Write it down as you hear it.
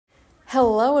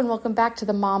Hello and welcome back to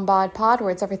the Mom Bod Pod,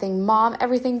 where it's everything mom,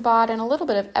 everything bod, and a little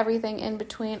bit of everything in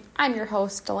between. I'm your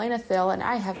host, Delana Thill, and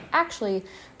I have actually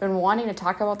been wanting to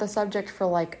talk about the subject for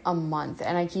like a month,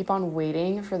 and I keep on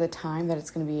waiting for the time that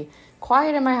it's going to be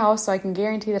quiet in my house so I can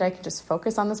guarantee that I can just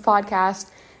focus on this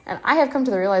podcast. And I have come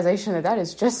to the realization that that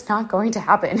is just not going to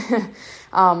happen.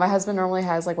 My husband normally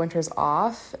has like winters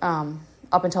off.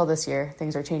 Up until this year,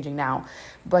 things are changing now,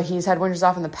 but he's had winters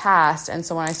off in the past. And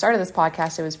so when I started this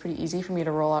podcast, it was pretty easy for me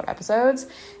to roll out episodes.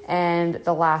 And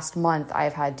the last month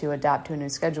I've had to adapt to a new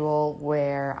schedule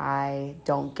where I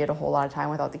don't get a whole lot of time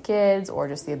without the kids or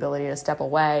just the ability to step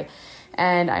away.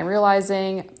 And I'm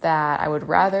realizing that I would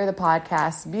rather the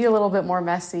podcast be a little bit more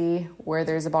messy, where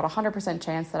there's about 100%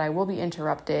 chance that I will be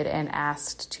interrupted and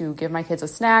asked to give my kids a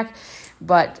snack.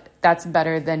 But that's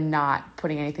better than not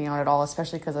putting anything on at all,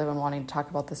 especially because I've been wanting to talk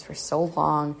about this for so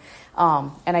long.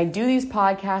 And I do these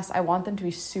podcasts, I want them to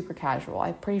be super casual.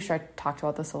 I'm pretty sure I talked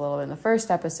about this a little bit in the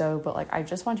first episode, but like I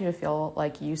just want you to feel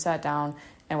like you sat down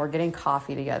and we're getting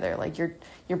coffee together. Like you're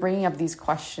bringing up these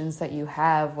questions that you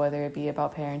have, whether it be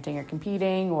about parenting or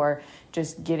competing or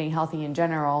just getting healthy in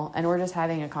general, and we're just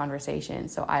having a conversation.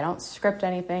 So I don't script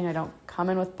anything. I don't come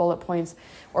in with bullet points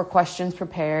or questions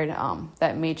prepared.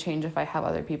 That may change if I have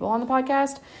other people on the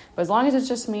podcast, but as long as it's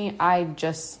just me, I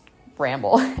just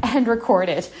ramble and record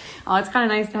it. It's kind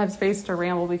of nice to have space to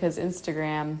ramble because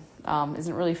Instagram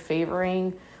isn't really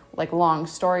favoring like long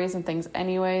stories and things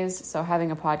anyways. So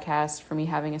having a podcast, for me,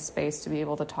 having a space to be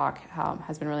able to talk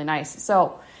has been really nice.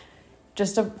 So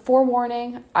just a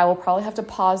forewarning, I will probably have to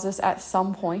pause this at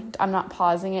some point. I'm not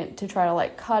pausing it to try to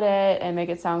like cut it and make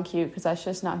it sound cute because that's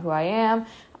just not who I am.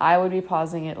 I would be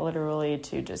pausing it literally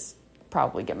to just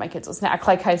probably get my kids a snack,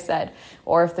 like I said,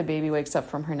 or if the baby wakes up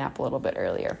from her nap a little bit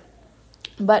earlier.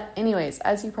 But anyways,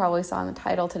 as you probably saw in the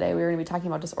title today, we were going to be talking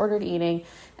about disordered eating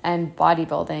and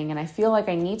bodybuilding. And I feel like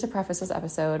I need to preface this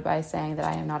episode by saying that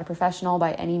I am not a professional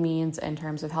by any means in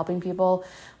terms of helping people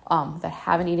that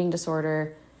have an eating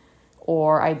disorder,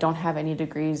 or I don't have any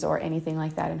degrees or anything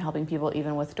like that in helping people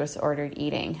even with disordered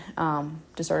eating.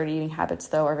 Disordered eating habits,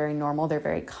 though, are very normal. They're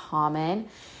very common,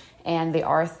 and they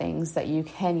are things that you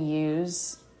can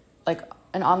use, like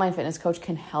an online fitness coach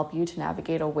can help you to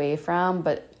navigate away from,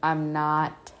 but I'm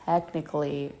not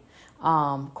technically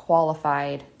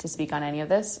qualified to speak on any of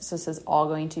this. So this is all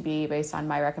going to be based on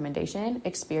my recommendation,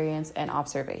 experience, and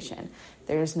observation.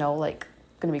 There's no like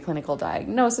going to be clinical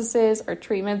diagnoses or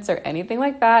treatments or anything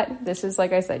like that. This is,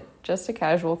 like I said, just a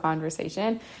casual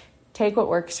conversation. Take what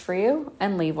works for you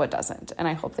and leave what doesn't. And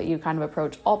I hope that you kind of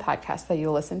approach all podcasts that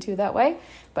you listen to that way.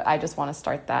 But I just want to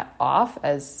start that off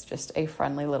as just a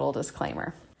friendly little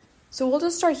disclaimer. So we'll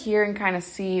just start here and kind of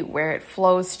see where it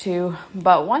flows to.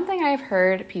 But one thing I've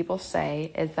heard people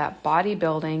say is that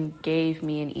bodybuilding gave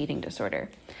me an eating disorder.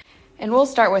 And we'll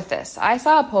start with this. I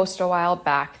saw a post a while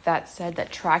back that said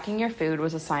that tracking your food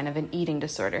was a sign of an eating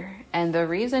disorder. And the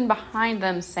reason behind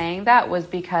them saying that was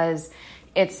because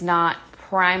it's not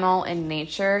primal in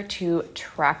nature to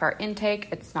track our intake.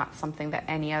 It's not something that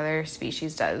any other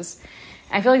species does.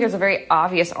 I feel like there's a very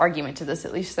obvious argument to this,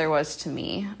 at least there was to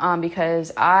me,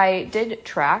 because I did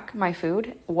track my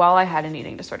food while I had an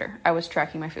eating disorder. I was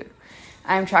tracking my food.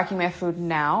 I'm tracking my food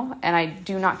now, and I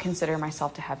do not consider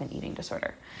myself to have an eating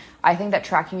disorder. I think that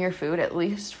tracking your food, at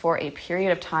least for a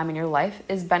period of time in your life,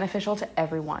 is beneficial to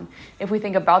everyone. If we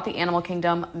think about the animal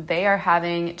kingdom, they are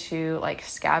having to like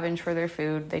scavenge for their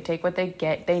food. They take what they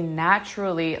get. They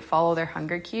naturally follow their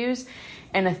hunger cues,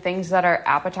 and the things that are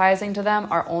appetizing to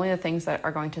them are only the things that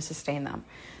are going to sustain them.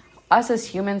 Us as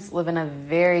humans live in a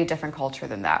very different culture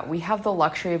than that. We have the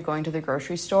luxury of going to the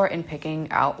grocery store and picking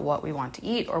out what we want to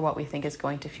eat or what we think is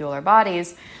going to fuel our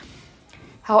bodies.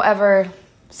 However,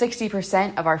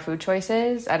 60% of our food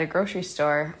choices at a grocery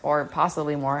store, or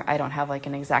possibly more, I don't have like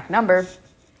an exact number,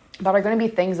 but are going to be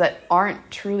things that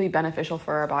aren't truly beneficial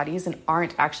for our bodies and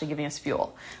aren't actually giving us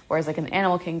fuel. Whereas like in the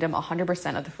animal kingdom,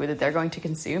 100% of the food that they're going to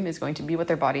consume is going to be what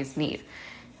their bodies need.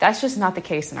 That's just not the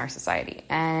case in our society.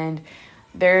 And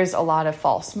there's a lot of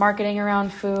false marketing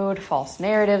around food, false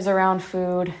narratives around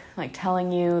food, like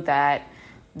telling you that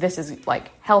this is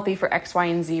like healthy for X, Y,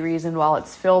 and Z reason while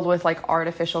it's filled with like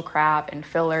artificial crap and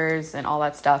fillers and all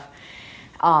that stuff.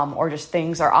 Or just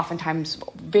things are oftentimes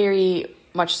very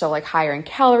much so like higher in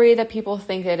calorie that people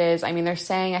think it is. I mean, they're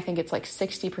saying, I think it's like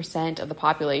 60% of the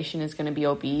population is going to be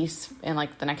obese in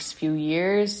like the next few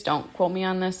years. Don't quote me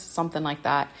on this, something like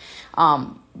that.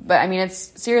 But I mean,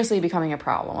 it's seriously becoming a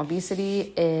problem. Obesity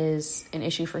is an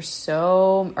issue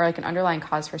or like an underlying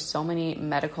cause for so many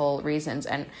medical reasons.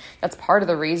 And that's part of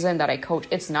the reason that I coach.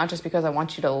 It's not just because I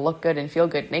want you to look good and feel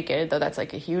good naked, though that's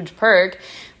like a huge perk,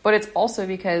 but it's also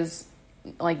because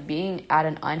like being at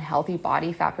an unhealthy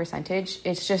body fat percentage,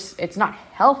 it's not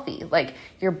healthy. Like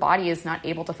your body is not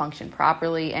able to function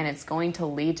properly, and it's going to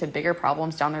lead to bigger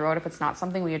problems down the road if it's not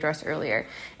something we address earlier.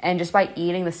 And just by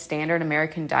eating the standard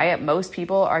American diet, most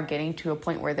people are getting to a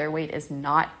point where their weight is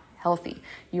not healthy.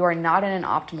 You are not in an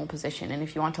optimal position. And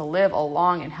if you want to live a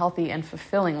long and healthy and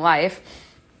fulfilling life,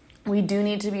 we do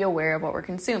need to be aware of what we're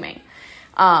consuming.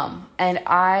 And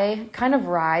I kind of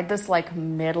ride this like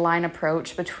midline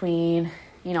approach between,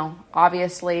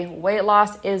 obviously weight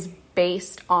loss is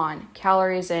based on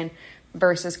calories in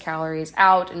versus calories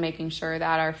out, and making sure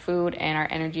that our food and our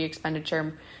energy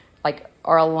expenditure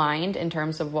are aligned in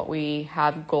terms of what we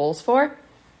have goals for.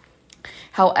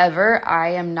 However,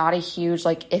 I am not a huge,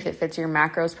 if it fits your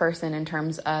macros person in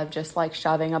terms of just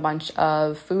shoving a bunch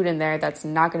of food in there that's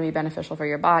not going to be beneficial for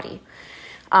your body.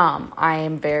 I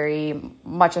am very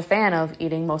much a fan of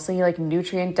eating mostly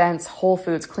nutrient dense, whole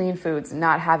foods, clean foods,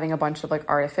 not having a bunch of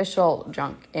artificial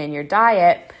junk in your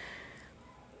diet.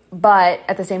 But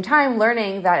at the same time,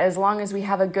 learning that as long as we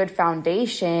have a good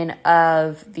foundation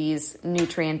of these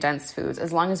nutrient dense foods,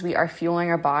 as long as we are fueling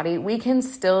our body, we can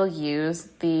still use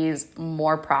these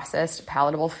more processed,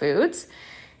 palatable foods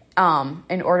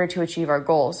in order to achieve our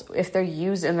goals, if they're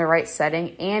used in the right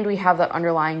setting, and we have that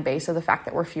underlying base of the fact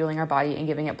that we're fueling our body and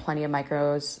giving it plenty of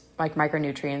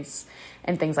micronutrients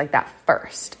and things like that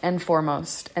first and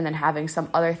foremost, and then having some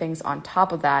other things on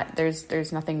top of that.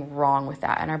 There's nothing wrong with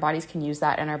that, and our bodies can use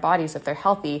that, and our bodies, if they're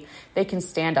healthy, they can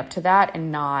stand up to that,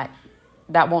 and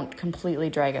that won't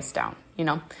completely drag us down,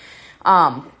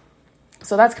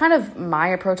 So that's kind of my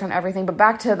approach on everything. But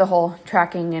back to the whole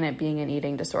tracking and it being an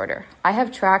eating disorder. I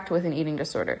have tracked with an eating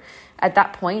disorder. At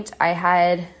that point, I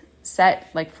had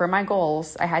set, for my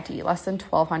goals, I had to eat less than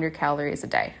 1,200 calories a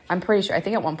day. I'm pretty sure. I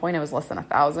think at one point it was less than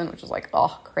 1,000, which was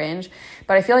cringe.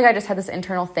 But I feel like I just had this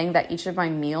internal thing that each of my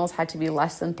meals had to be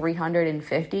less than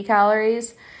 350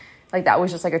 calories. That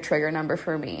was just a trigger number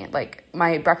for me.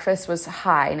 My breakfast was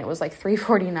high and it was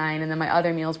 349, and then my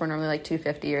other meals were normally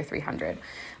 250 or 300.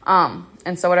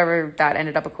 And so whatever that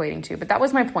ended up equating to. But that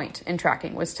was my point in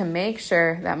tracking, was to make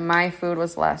sure that my food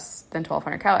was less than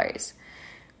 1,200 calories.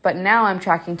 But now I'm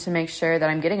tracking to make sure that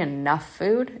I'm getting enough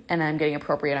food and I'm getting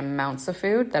appropriate amounts of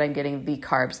food, that I'm getting the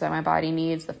carbs that my body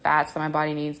needs, the fats that my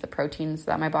body needs, the proteins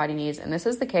that my body needs. And this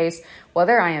is the case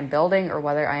whether I am building or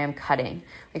whether I am cutting.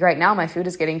 Right now, my food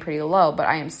is getting pretty low, but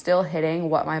I am still hitting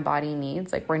what my body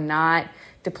needs. We're not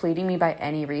depleting me by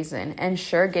any reason. And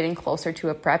sure, getting closer to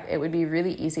a prep, it would be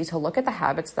really easy to look at the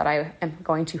habits that I am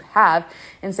going to have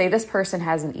and say, this person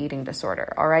has an eating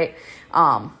disorder. All right.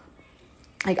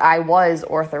 I was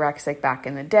orthorexic back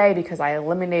in the day because I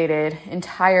eliminated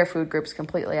entire food groups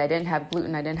completely. I didn't have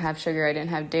gluten, I didn't have sugar, I didn't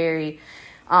have dairy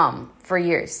for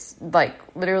years.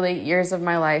 Literally years of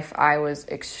my life, I was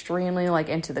extremely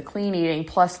into the clean eating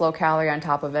plus low calorie on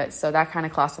top of it. So that kind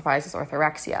of classifies as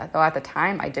orthorexia. Though at the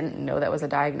time, I didn't know that was a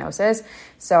diagnosis.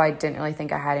 So I didn't really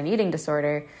think I had an eating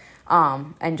disorder.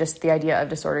 And just the idea of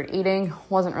disordered eating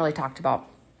wasn't really talked about.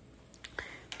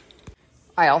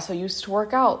 I also used to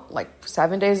work out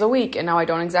 7 days a week, and now I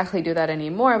don't exactly do that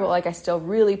anymore, but I still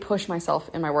really push myself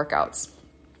in my workouts.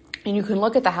 And you can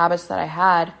look at the habits that I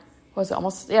had, was it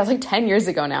almost, yeah, it was 10 years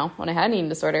ago now when I had an eating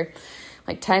disorder,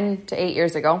 10 to 8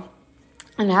 years ago,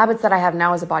 and the habits that I have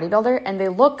now as a bodybuilder, and they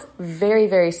look very,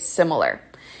 very similar.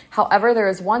 However, there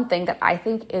is one thing that I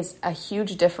think is a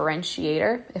huge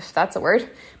differentiator, if that's a word,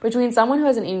 between someone who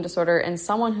has an eating disorder and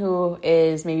someone who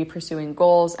is maybe pursuing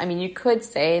goals. I mean, you could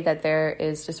say that there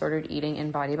is disordered eating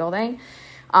in bodybuilding,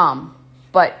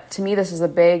 but to me, this is a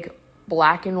big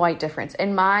black and white difference,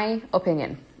 in my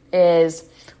opinion, is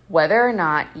whether or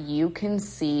not you can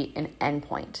see an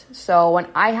endpoint. So when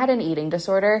I had an eating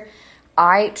disorder,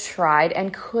 I tried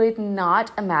and could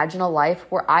not imagine a life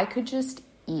where I could just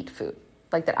eat food.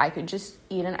 That I could just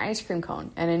eat an ice cream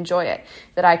cone and enjoy it,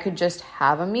 that I could just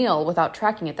have a meal without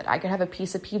tracking it, that I could have a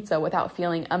piece of pizza without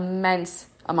feeling immense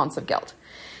amounts of guilt.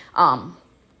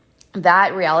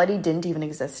 That reality didn't even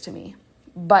exist to me.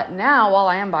 But now, while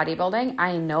I am bodybuilding,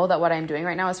 I know that what I'm doing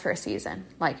right now is for a season.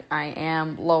 I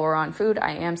am lower on food.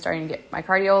 I am starting to get my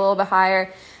cardio a little bit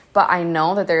higher. But I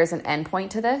know that there is an end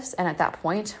point to this. And at that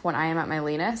point, when I am at my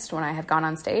leanest, when I have gone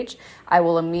on stage, I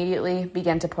will immediately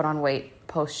begin to put on weight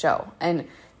post-show. And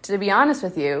to be honest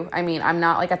with you, I mean, I'm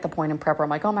not at the point in prep where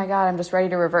I'm oh my God, I'm just ready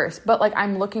to reverse. But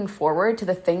I'm looking forward to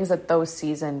the things that those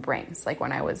season brings.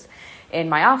 When I was in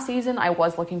my off season, I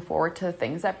was looking forward to the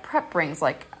things that prep brings.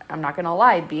 I'm not going to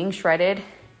lie, being shredded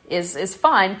is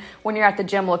fun when you're at the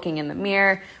gym looking in the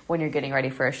mirror, when you're getting ready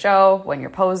for a show, when you're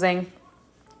posing.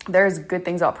 There's good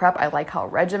things about prep. I like how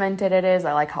regimented it is.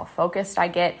 I like how focused I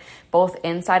get both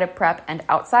inside of prep and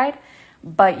outside.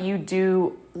 But you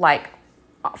do, like,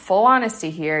 full honesty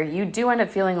here, you do end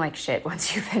up feeling like shit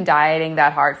once you've been dieting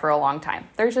that hard for a long time.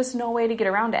 There's just no way to get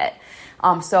around it.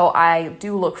 So I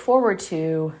do look forward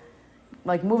to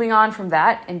like moving on from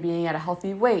that and being at a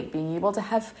healthy weight, being able to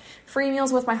have free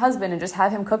meals with my husband and just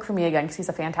have him cook for me again, because he's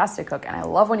a fantastic cook. And I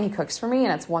love when he cooks for me.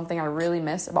 And it's one thing I really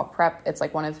miss about prep. It's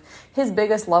like one of his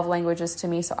biggest love languages to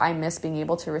me. So I miss being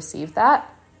able to receive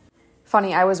that.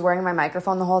 Funny, I was wearing my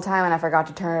microphone the whole time and I forgot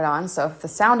to turn it on. So if the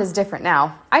sound is different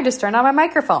now, I just turned on my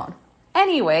microphone.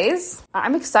 Anyways,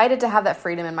 I'm excited to have that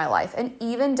freedom in my life. And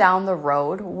even down the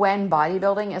road, when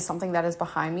bodybuilding is something that is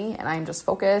behind me and I'm just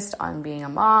focused on being a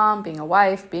mom, being a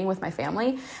wife, being with my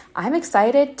family, I'm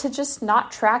excited to just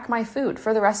not track my food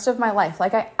for the rest of my life.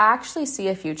 Like, I actually see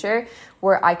a future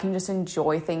where I can just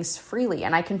enjoy things freely,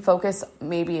 and I can focus,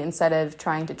 maybe instead of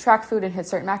trying to track food and hit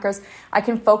certain macros, I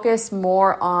can focus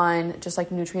more on just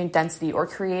like nutrient density or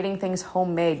creating things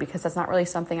homemade, because that's not really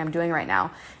something I'm doing right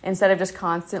now. Instead of just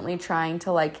constantly trying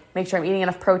to like make sure I'm eating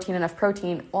enough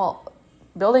protein, well,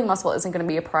 building muscle isn't going to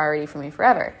be a priority for me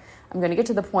forever. I'm going to get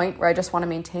to the point where I just want to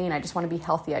maintain, I just want to be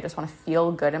healthy, I just want to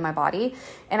feel good in my body,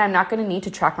 and I'm not going to need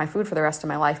to track my food for the rest of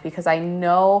my life, because I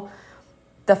know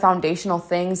the foundational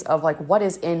things of like what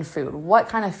is in food, what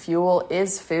kind of fuel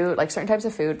is food, like certain types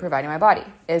of food providing my body.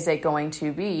 Is it going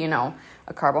to be,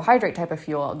 a carbohydrate type of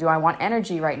fuel? Do I want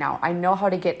energy right now? I know how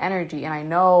to get energy, and I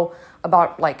know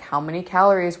about like how many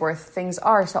calories worth things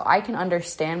are, so I can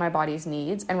understand my body's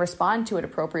needs and respond to it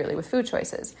appropriately with food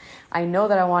choices. I know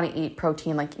that I want to eat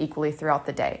protein like equally throughout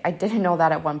the day. I didn't know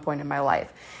that at one point in my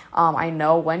life. I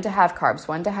know when to have carbs,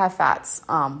 when to have fats,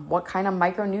 what kind of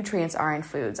micronutrients are in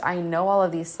foods. I know all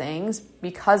of these things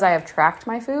because I have tracked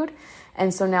my food.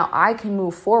 And so now I can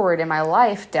move forward in my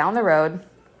life down the road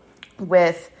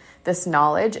with this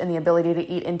knowledge and the ability to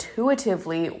eat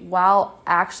intuitively while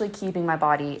actually keeping my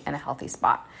body in a healthy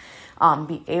spot.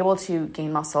 Be able to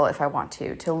gain muscle if I want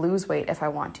to lose weight if I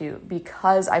want to,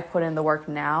 because I put in the work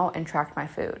now and tracked my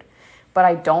food. But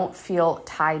I don't feel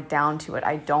tied down to it.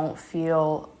 I don't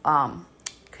feel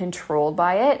controlled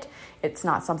by it. It's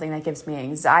not something that gives me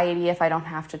anxiety if I don't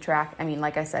have to track. I mean,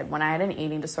 like I said, when I had an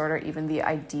eating disorder, even the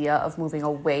idea of moving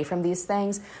away from these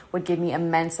things would give me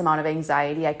immense amount of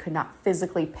anxiety. I could not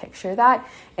physically picture that.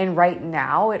 And right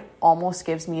now, it almost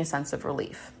gives me a sense of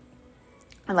relief.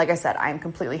 And like I said, I'm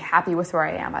completely happy with where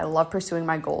I am. I love pursuing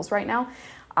my goals right now.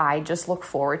 I just look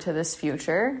forward to this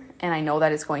future, and I know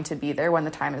that it's going to be there when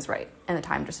the time is right. And the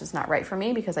time just is not right for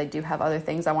me because I do have other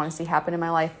things I want to see happen in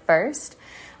my life first.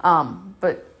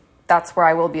 But that's where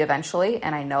I will be eventually,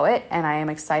 and I know it, and I am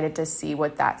excited to see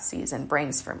what that season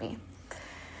brings for me.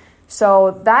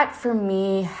 So that for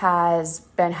me has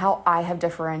been how I have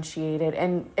differentiated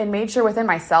and made sure within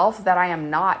myself that I am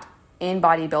not in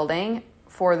bodybuilding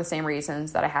for the same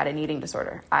reasons that I had an eating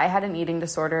disorder. I had an eating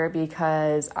disorder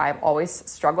because I've always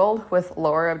struggled with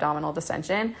lower abdominal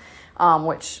distension,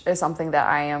 which is something that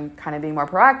I am kind of being more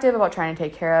proactive about trying to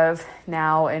take care of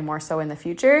now and more so in the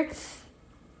future.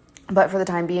 But for the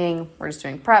time being, we're just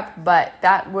doing prep. But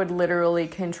that would literally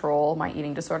control my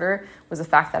eating disorder, was the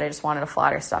fact that I just wanted a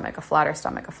flatter stomach, a flatter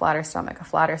stomach, a flatter stomach, a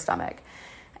flatter stomach.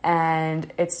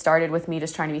 And it started with me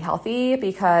just trying to be healthy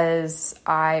because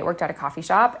I worked at a coffee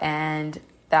shop, and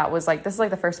that was like, this is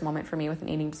like the first moment for me with an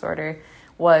eating disorder,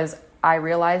 was I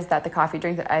realized that the coffee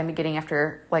drink that I'm getting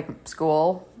after like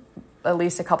school, at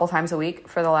least a couple times a week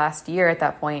for the last year at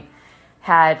that point,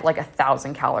 had like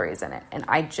 1,000 calories in it. And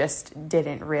I just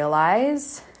didn't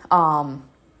realize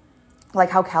like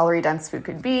how calorie dense food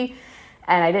could be.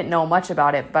 And I didn't know much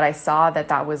about it, but I saw that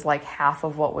that was like half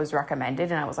of what was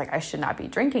recommended. And I was like, I should not be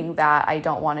drinking that. I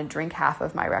don't want to drink half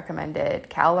of my recommended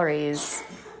calories,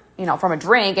 from a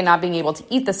drink and not being able to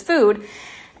eat this food.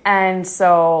 And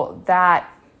so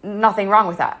nothing wrong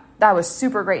with that. That was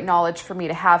super great knowledge for me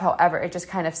to have. However, it just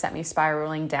kind of sent me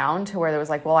spiraling down to where there was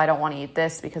like, well, I don't want to eat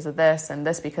this because of this and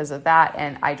this because of that.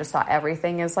 And I just thought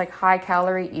everything is like high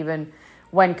calorie, even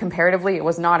when comparatively it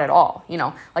was not at all.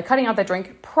 Like cutting out that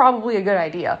drink, probably a good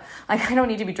idea. Like I don't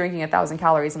need to be drinking 1,000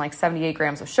 calories and like 78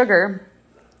 grams of sugar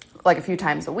like a few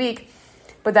times a week.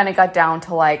 But then it got down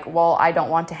to like, well, I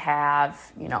don't want to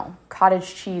have,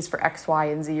 cottage cheese for X, Y,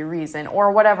 and Z reason,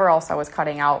 or whatever else I was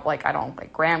cutting out. Like, I don't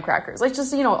like graham crackers, like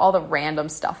just, all the random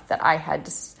stuff that I had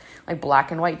just like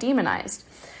black and white demonized.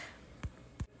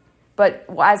 But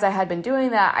as I had been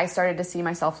doing that, I started to see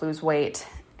myself lose weight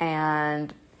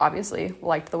and obviously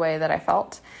liked the way that I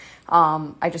felt.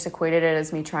 I just equated it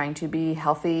as me trying to be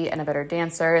healthy and a better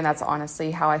dancer. And that's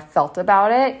honestly how I felt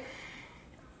about it.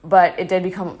 But it did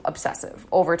become obsessive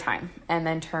over time and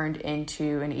then turned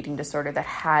into an eating disorder that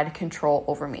had control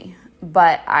over me.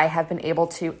 But I have been able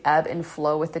to ebb and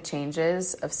flow with the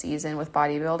changes of season with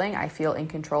bodybuilding. I feel in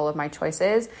control of my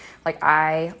choices. Like,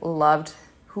 I loved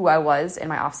who I was in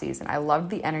my off season. I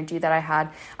loved the energy that I had.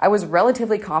 I was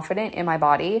relatively confident in my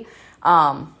body.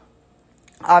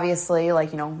 Obviously,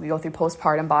 like, we go through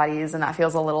postpartum bodies and that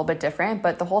feels a little bit different,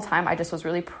 but the whole time I just was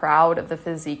really proud of the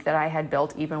physique that I had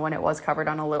built, even when it was covered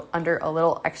on under a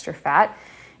little extra fat.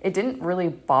 It didn't really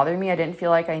bother me. I didn't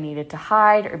feel like I needed to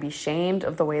hide or be shamed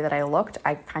of the way that I looked.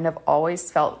 I kind of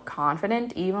always felt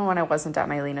confident, even when I wasn't at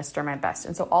my leanest or my best.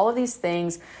 And so all of these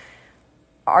things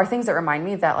are things that remind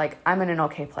me that, like, I'm in an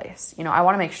okay place. I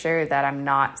want to make sure that I'm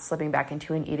not slipping back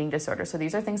into an eating disorder. So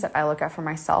these are things that I look at for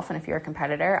myself. And if you're a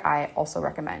competitor, I also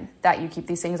recommend that you keep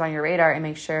these things on your radar and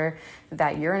make sure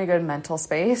that you're in a good mental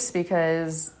space,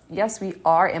 because yes, we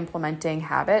are implementing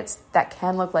habits that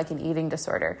can look like an eating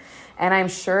disorder. And I'm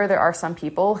sure there are some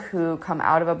people who come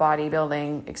out of a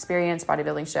bodybuilding experience,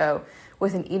 bodybuilding show,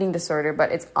 with an eating disorder,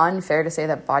 but it's unfair to say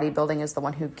that bodybuilding is the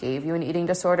one who gave you an eating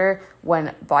disorder,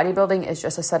 when bodybuilding is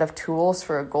just a set of tools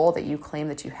for a goal that you claim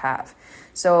that you have.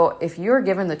 So if you're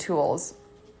given the tools,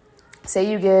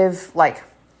 say you give, like,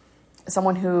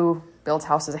 someone who builds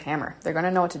houses a hammer, they're going to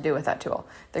know what to do with that tool.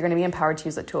 They're going to be empowered to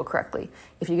use the tool correctly.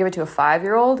 If you give it to a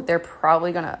 5-year-old, they're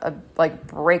probably going to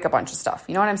break a bunch of stuff.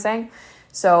 You know what I'm saying?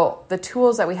 So the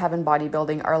tools that we have in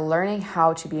bodybuilding are learning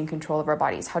how to be in control of our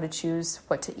bodies, how to choose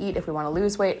what to eat if we want to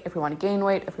lose weight, if we want to gain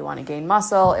weight, if we want to gain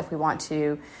muscle, if we want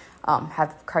to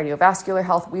have cardiovascular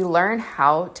health. We learn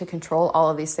how to control all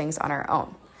of these things on our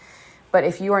own. But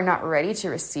if you are not ready to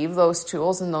receive those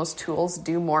tools, and those tools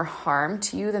do more harm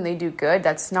to you than they do good,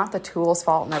 that's not the tool's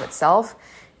fault in of itself.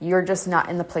 You're just not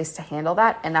in the place to handle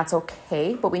that, and that's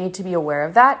okay. But we need to be aware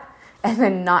of that and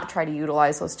then not try to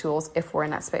utilize those tools if we're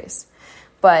in that space.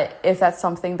 But if that's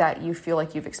something that you feel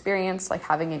like you've experienced, like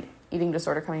having an eating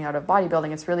disorder coming out of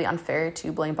bodybuilding, it's really unfair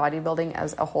to blame bodybuilding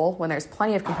as a whole, when there's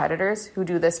plenty of competitors who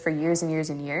do this for years and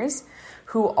years and years,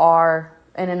 who are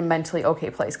in a mentally okay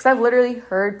place. Because I've literally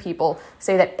heard people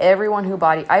say that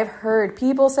I've heard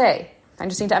people say, I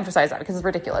just need to emphasize that because it's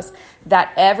ridiculous,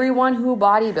 that everyone who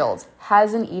bodybuilds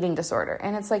has an eating disorder.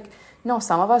 And it's like, no,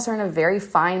 some of us are in a very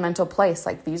fine mental place.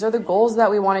 Like, these are the goals that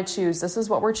we want to choose. This is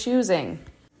what we're choosing.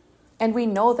 And we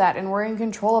know that, and we're in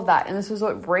control of that. And this is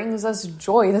what brings us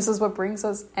joy. This is what brings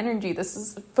us energy. This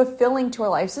is fulfilling to our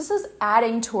lives. This is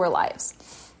adding to our lives.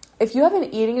 If you have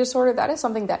an eating disorder, that is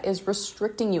something that is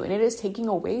restricting you, and it is taking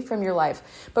away from your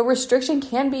life. But restriction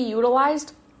can be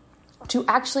utilized to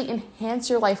actually enhance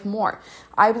your life more.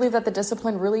 I believe that the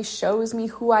discipline really shows me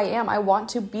who I am. I want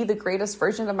to be the greatest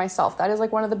version of myself. That is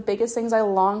like one of the biggest things I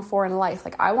long for in life.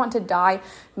 Like, I want to die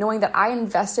knowing that I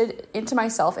invested into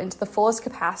myself into the fullest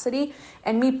capacity,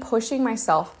 and me pushing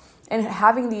myself and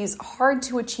having these hard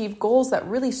to achieve goals that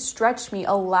really stretch me,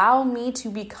 allow me to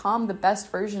become the best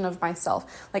version of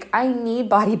myself. Like, I need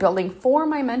bodybuilding for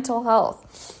my mental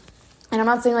health. And I'm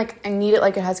not saying like I need it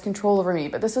like it has control over me,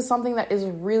 but this is something that is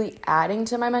really adding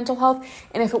to my mental health.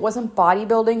 And if it wasn't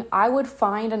bodybuilding, I would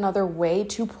find another way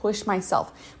to push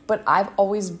myself. But I've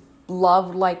always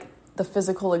loved like the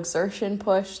physical exertion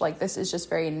push. Like, this is just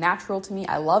very natural to me.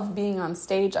 I love being on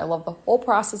stage. I love the whole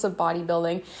process of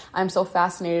bodybuilding. I'm so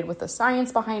fascinated with the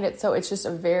science behind it. So it's just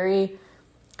a very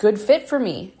good fit for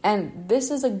me. And this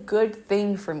is a good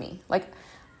thing for me. Like,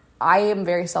 I am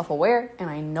very self-aware, and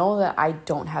I know that I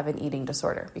don't have an eating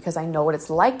disorder because I know what it's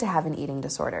like to have an eating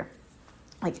disorder.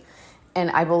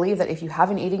 And I believe that if you have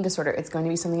an eating disorder, it's going to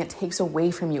be something that takes away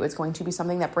from you. It's going to be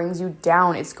something that brings you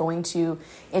down. It's going to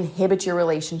inhibit your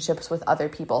relationships with other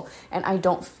people. And I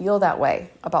don't feel that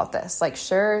way about this. Like,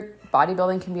 sure,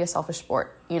 bodybuilding can be a selfish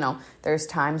sport. There's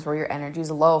times where your energy is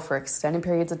low for extended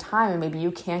periods of time, and maybe you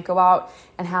can't go out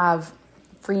and have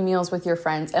free meals with your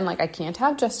friends, and like, I can't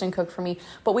have Justin cook for me,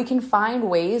 but we can find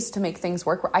ways to make things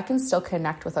work where I can still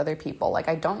connect with other people. Like,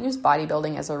 I don't use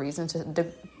bodybuilding as a reason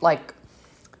to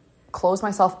close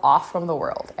myself off from the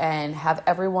world and have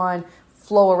everyone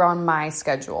flow around my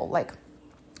schedule. Like,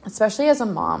 especially as a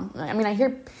mom, I mean, I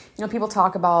hear, people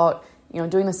talk about,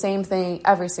 doing the same thing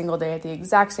every single day at the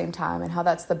exact same time and how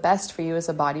that's the best for you as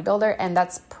a bodybuilder. And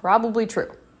that's probably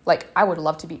true. Like, I would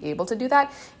love to be able to do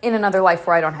that in another life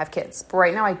where I don't have kids. But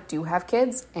right now I do have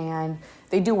kids, and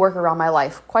they do work around my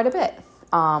life quite a bit.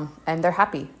 And they're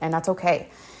happy, and that's okay.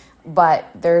 But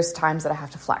there's times that I have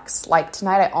to flex. Like today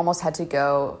I almost had to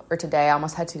go to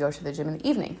the gym in the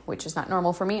evening, which is not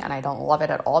normal for me. And I don't love it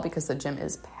at all because the gym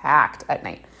is packed at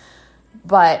night.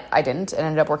 But I didn't, and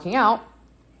ended up working out.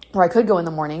 or I could go in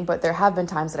the morning, but there have been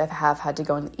times that I have had to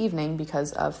go in the evening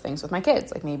because of things with my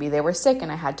kids. Like maybe they were sick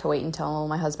and I had to wait until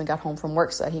my husband got home from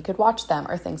work so that he could watch them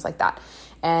or things like that.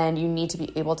 And you need to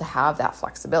be able to have that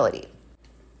flexibility,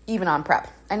 even on prep.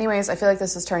 Anyways, I feel like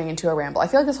this is turning into a ramble. I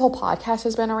feel like this whole podcast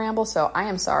has been a ramble, so I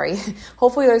am sorry.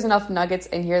 Hopefully there's enough nuggets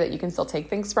in here that you can still take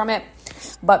things from it.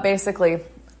 But basically,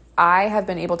 I have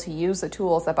been able to use the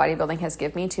tools that bodybuilding has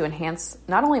given me to enhance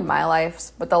not only my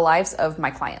lives, but the lives of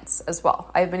my clients as well.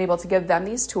 I've been able to give them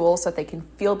these tools so that they can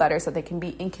feel better, so they can be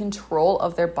in control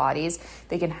of their bodies.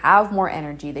 They can have more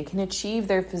energy. They can achieve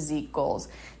their physique goals.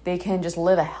 They can just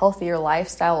live a healthier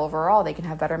lifestyle overall. They can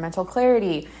have better mental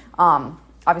clarity.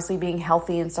 Obviously being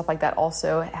healthy and stuff like that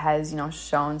also has,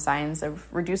 shown signs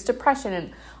of reduced depression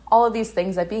and all of these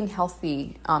things that being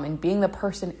healthy and being the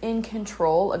person in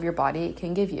control of your body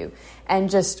can give you. And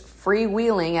just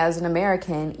freewheeling as an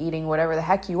American, eating whatever the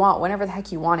heck you want, whenever the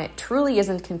heck you want it, truly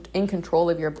isn't in control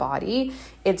of your body.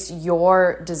 It's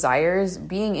your desires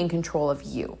being in control of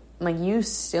you. Like you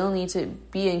still need to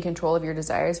be in control of your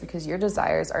desires because your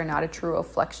desires are not a true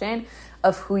reflection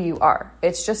of who you are.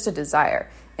 It's just a desire.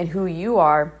 And who you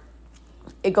are,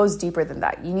 it goes deeper than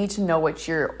that. You need to know what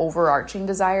your overarching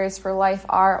desires for life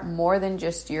are more than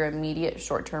just your immediate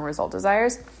short-term result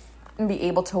desires and be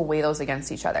able to weigh those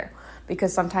against each other.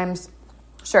 Because sometimes,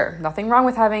 sure, nothing wrong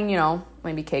with having,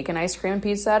 maybe cake and ice cream and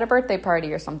pizza at a birthday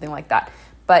party or something like that.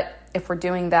 But if we're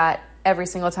doing that every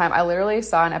single time, I literally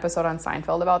saw an episode on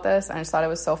Seinfeld about this and I just thought it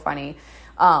was so funny.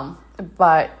 I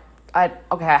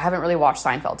haven't really watched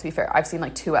Seinfeld, to be fair. I've seen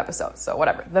like 2 episodes, so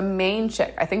whatever. The main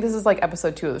chick, I think this is like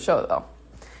episode 2 of the show though,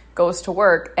 goes to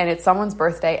work and it's someone's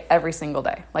birthday every single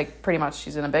day. Like pretty much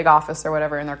she's in a big office or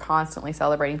whatever and they're constantly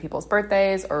celebrating people's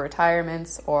birthdays or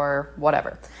retirements or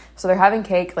whatever. So they're having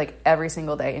cake like every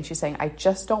single day and she's saying, I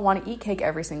just don't want to eat cake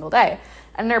every single day.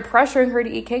 And they're pressuring her to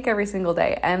eat cake every single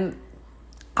day. And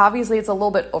obviously it's a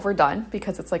little bit overdone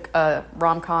because it's like a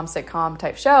rom-com, sitcom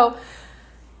type show.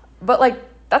 But like,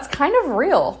 that's kind of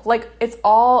real. Like it's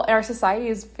all, our society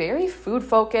is very food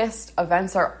focused.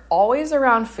 Events are always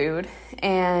around food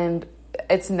and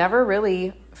it's never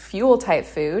really fuel type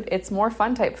food. It's more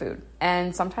fun type food.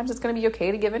 And sometimes it's going to be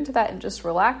okay to give into that and just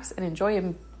relax and enjoy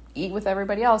and eat with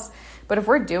everybody else. But if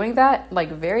we're doing that like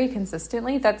very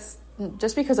consistently, that's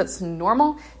just because it's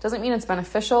normal doesn't mean it's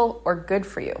beneficial or good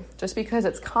for you. Just because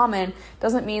it's common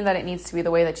doesn't mean that it needs to be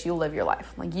the way that you live your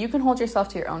life. Like you can hold yourself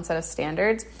to your own set of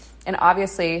standards. And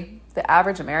obviously the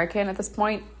average American at this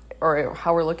point, or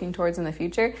how we're looking towards in the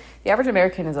future, the average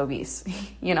American is obese,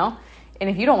 And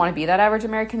if you don't want to be that average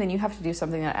American, then you have to do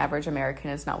something that average American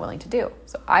is not willing to do.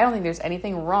 So I don't think there's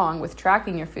anything wrong with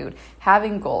tracking your food,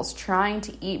 having goals, trying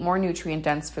to eat more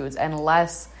nutrient-dense foods and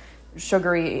less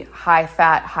sugary,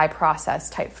 high-fat,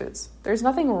 high-processed type foods. There's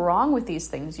nothing wrong with these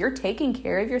things. You're taking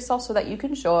care of yourself so that you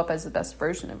can show up as the best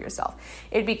version of yourself.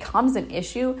 It becomes an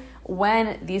issue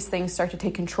when these things start to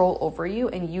take control over you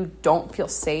and you don't feel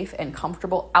safe and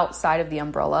comfortable outside of the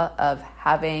umbrella of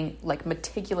having like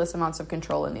meticulous amounts of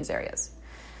control in these areas.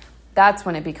 That's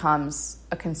when it becomes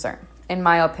a concern, in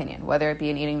my opinion, whether it be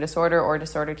an eating disorder or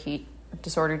disordered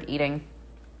eating.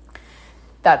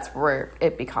 That's where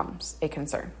it becomes a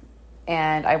concern.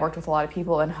 And I worked with a lot of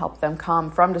people and helped them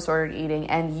come from disordered eating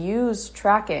and use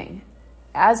tracking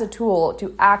as a tool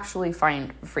to actually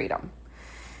find freedom.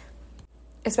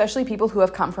 Especially people who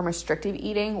have come from restrictive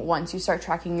eating, once you start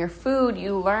tracking your food,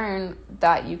 you learn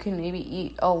that you can maybe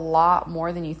eat a lot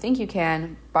more than you think you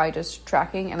can by just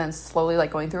tracking and then slowly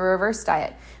like going through a reverse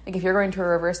diet. Like if you're going to a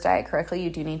reverse diet correctly,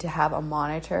 you do need to have a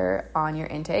monitor on your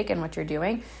intake and what you're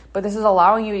doing. But this is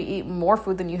allowing you to eat more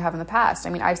food than you have in the past.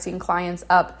 I mean, I've seen clients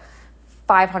up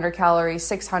 500 calories,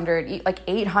 600, eat like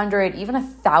 800, even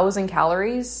 1,000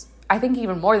 calories. I think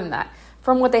even more than that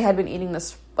from what they had been eating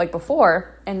this like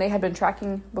before, and they had been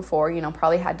tracking before,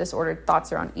 probably had disordered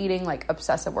thoughts around eating, like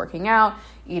obsessive working out,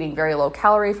 eating very low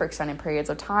calorie for extended periods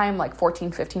of time, like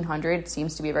 1,500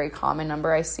 seems to be a very common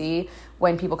number I see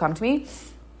when people come to me.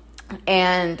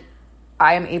 And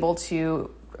I am able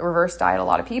to reverse diet a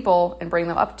lot of people and bring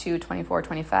them up to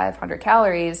 2,500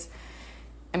 calories.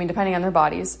 I mean, depending on their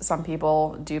bodies, some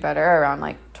people do better around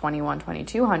like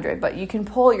 2,200, but you can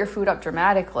pull your food up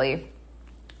dramatically,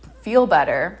 feel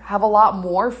better, have a lot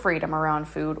more freedom around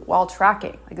food while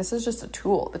tracking. Like this is just a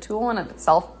tool. The tool in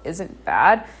itself isn't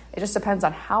bad. It just depends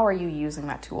on how are you using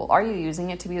that tool. Are you using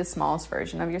it to be the smallest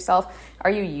version of yourself?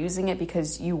 Are you using it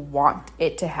because you want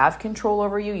it to have control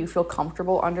over you? You feel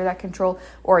comfortable under that control?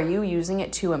 Or are you using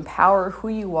it to empower who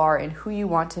you are and who you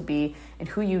want to be and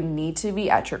who you need to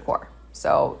be at your core?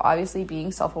 So obviously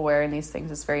being self-aware in these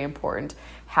things is very important.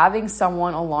 Having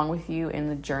someone along with you in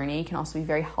the journey can also be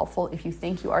very helpful if you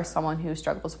think you are someone who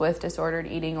struggles with disordered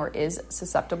eating or is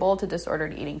susceptible to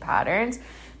disordered eating patterns.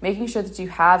 Making sure that you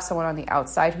have someone on the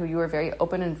outside who you are very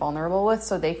open and vulnerable with,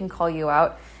 so they can call you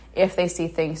out if they see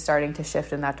things starting to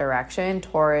shift in that direction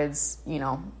towards,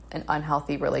 an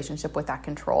unhealthy relationship with that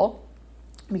control.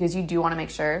 Because you do want to make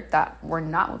sure that we're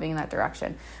not moving in that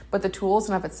direction. But the tools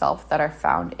in of itself that are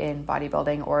found in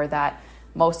bodybuilding, or that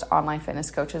most online fitness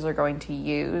coaches are going to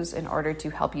use in order to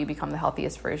help you become the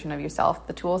healthiest version of yourself,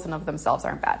 the tools in of themselves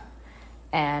aren't bad.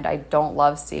 And I don't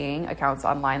love seeing accounts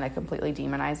online that completely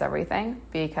demonize everything,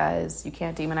 because you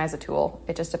can't demonize a tool.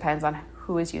 It just depends on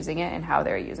who is using it and how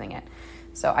they're using it.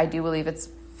 So I do believe it's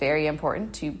very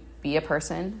important to be a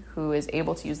person who is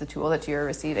able to use the tool that you're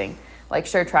receiving. Like,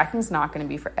 sure, tracking is not going to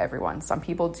be for everyone. Some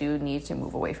people do need to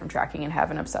move away from tracking and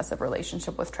have an obsessive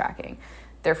relationship with tracking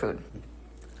their food.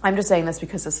 I'm just saying this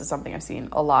because this is something I've seen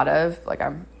a lot of.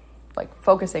 I'm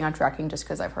focusing on tracking just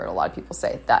because I've heard a lot of people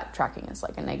say that tracking is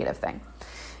like a negative thing.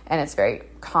 And it's a very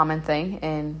common thing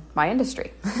in my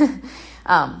industry.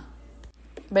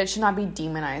 But it should not be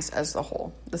demonized as the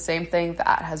whole. The same thing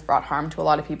that has brought harm to a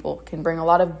lot of people can bring a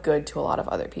lot of good to a lot of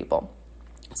other people.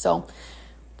 So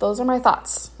those are my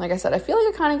thoughts. Like I said, I feel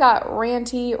like I kind of got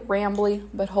ranty, rambly,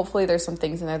 but hopefully there's some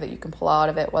things in there that you can pull out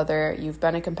of it, whether you've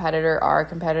been a competitor, are a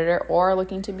competitor, or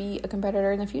looking to be a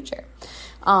competitor in the future.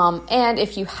 And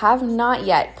if you have not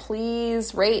yet,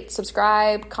 please rate,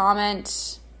 subscribe,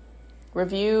 comment,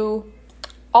 review,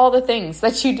 all the things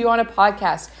that you do on a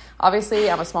podcast. Obviously,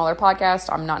 I'm a smaller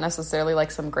podcast. I'm not necessarily like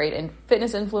some great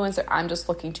fitness influencer. I'm just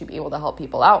looking to be able to help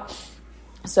people out.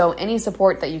 So any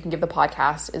support that you can give the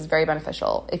podcast is very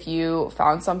beneficial. If you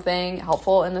found something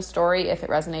helpful in the story, if it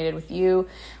resonated with you,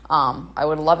 I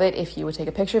would love it if you would take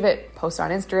a picture of it, post it on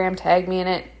Instagram, tag me in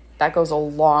it. That goes a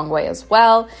long way as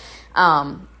well.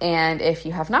 And if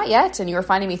you have not yet, and you are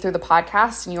finding me through the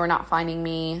podcast and you are not finding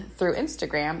me through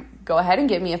Instagram, go ahead and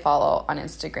give me a follow on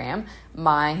Instagram.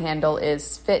 My handle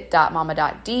is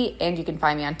fit.mama.d, and you can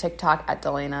find me on TikTok at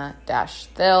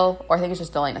Delana-Thill, or I think it's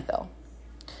just Delana Thill.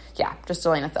 Yeah, just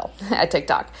Delana Thill at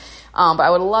TikTok. But I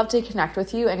would love to connect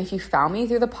with you. And if you found me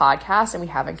through the podcast and we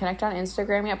haven't connected on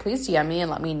Instagram yet, please DM me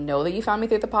and let me know that you found me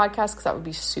through the podcast, because that would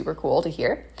be super cool to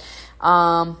hear.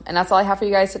 And that's all I have for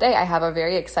you guys today. I have a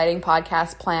very exciting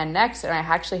podcast planned next, and I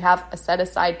actually have a set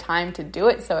aside time to do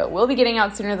it. So it will be getting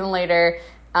out sooner than later.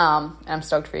 And I'm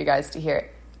stoked for you guys to hear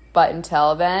it. But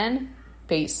until then,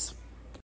 peace.